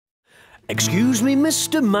Excuse me,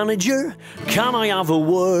 Mr. Manager, can I have a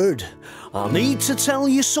word? I need to tell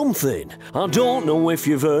you something, I don't know if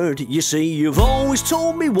you've heard. You see, you've always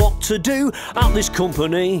told me what to do at this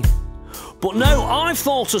company, but now I've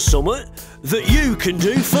thought of something that you can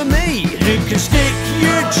do for me. You can stick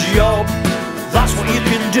your job, that's what you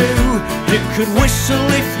can do. You can whistle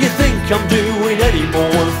if you think I'm doing any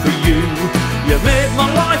more for you. You made my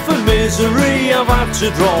life a misery, I've had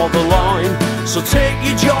to draw the line. So take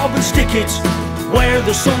your job and stick it where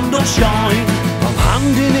the sun don't shine. I'm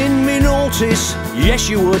handing in me notice, yes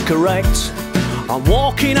you were correct. I'm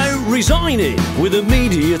walking out resigning with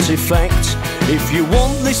immediate effect. If you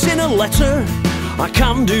want this in a letter, I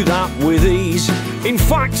can do that with ease. In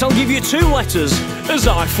fact, I'll give you 2 letters as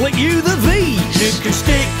I flick you the V's. You can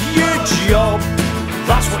stick your job,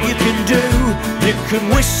 that's what you can do. You can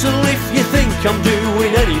whistle if you think I'm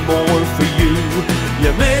doing any more for you.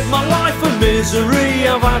 You made my life a misery,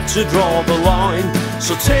 I've had to draw the line.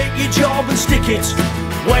 So take your job and stick it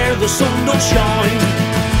where the sun don't shine.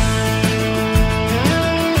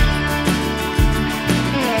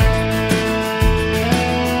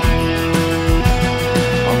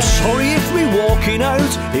 Sorry if me walking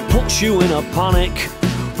out, it puts you in a panic,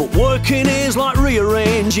 but working is like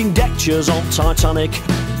rearranging deck chairs on Titanic.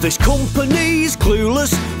 This company's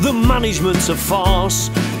clueless, the management's a farce.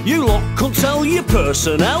 You lot can't tell your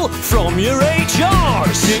personnel from your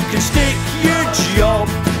HRs. You can stick your job,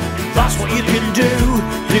 that's what you can do.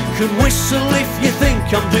 You can whistle if you think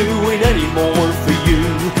I'm doing any more for you.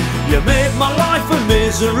 You made my life a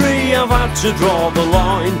misery, I've had to draw the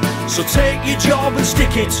line. So take your job and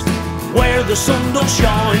stick it where the sun don't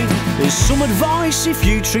shine. There's some advice: if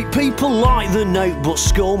you treat people like they're nought but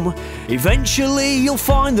scum, eventually you'll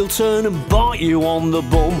find they'll turn and bite you on the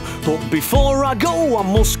bum. But before I go, I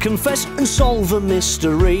must confess and solve a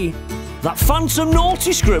mystery. That phantom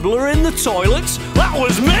naughty scribbler in the toilets, that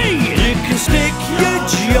was me! You can stick your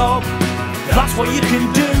job, that's what you can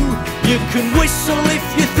do. You can whistle if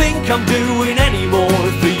you think I'm doing any more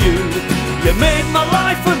for you. You made my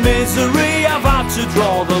life a misery, I've had to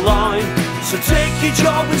draw the line. So take your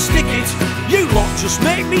job and stick it, you lot just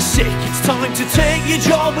make me sick. It's time to take your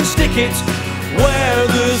job and stick it where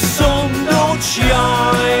the sun don't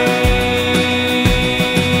shine.